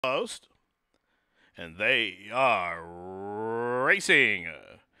Post, and they are racing.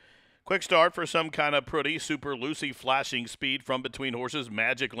 Quick start for Some Kind of Pretty, Super Lucy flashing speed from between horses,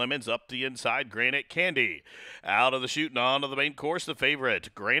 Magic Lemons up the inside, Granite Candy. Out of the chute and onto the main course, the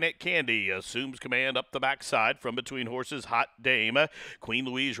favorite, Granite Candy, assumes command up the backside from between horses, Hot Dame, Queen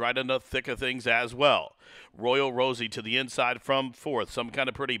Louise right in the thick of things as well. Royal Rosie to the inside from fourth. Some Kind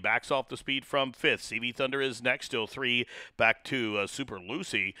of Pretty backs off the speed from fifth. CV Thunder is next, still three back to Super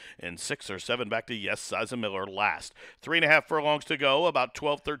Lucy, and 6 or 7 back to Yes, Siza Miller last. 3.5 furlongs to go, about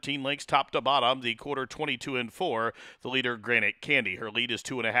 12, 13 lengths top to bottom. The quarter 22 and 4. The leader, Granite Candy. Her lead is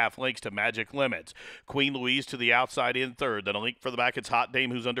 2.5 lengths to Magic Lemons. Queen Louise to the outside in third. Then a link for the back, it's Hot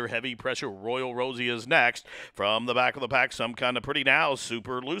Dame, who's under heavy pressure. Royal Rosie is next. From the back of the pack, Some Kind of Pretty now.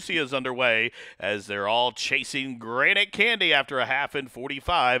 Super Lucy is underway as they're all chasing Granite Candy after a half in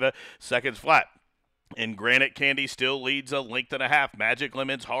 45 seconds flat. And Granite Candy still leads a length and a half. Magic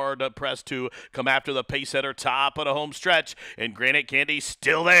Lemons hard pressed to come after the pace setter top of the home stretch. And Granite Candy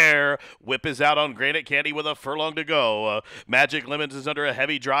still there. Whip is out on Granite Candy with a furlong to go. Magic Lemons is under a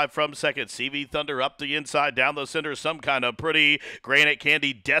heavy drive from second. CV Thunder up the inside, down the center. Some Kind of Pretty. Granite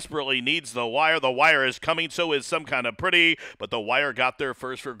Candy desperately needs the wire. The wire is coming, so is Some Kind of Pretty. But the wire got there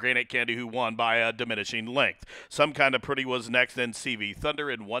first for Granite Candy, who won by a diminishing length. Some Kind of Pretty was next, then CV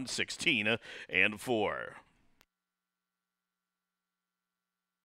Thunder in 1:16 and 4.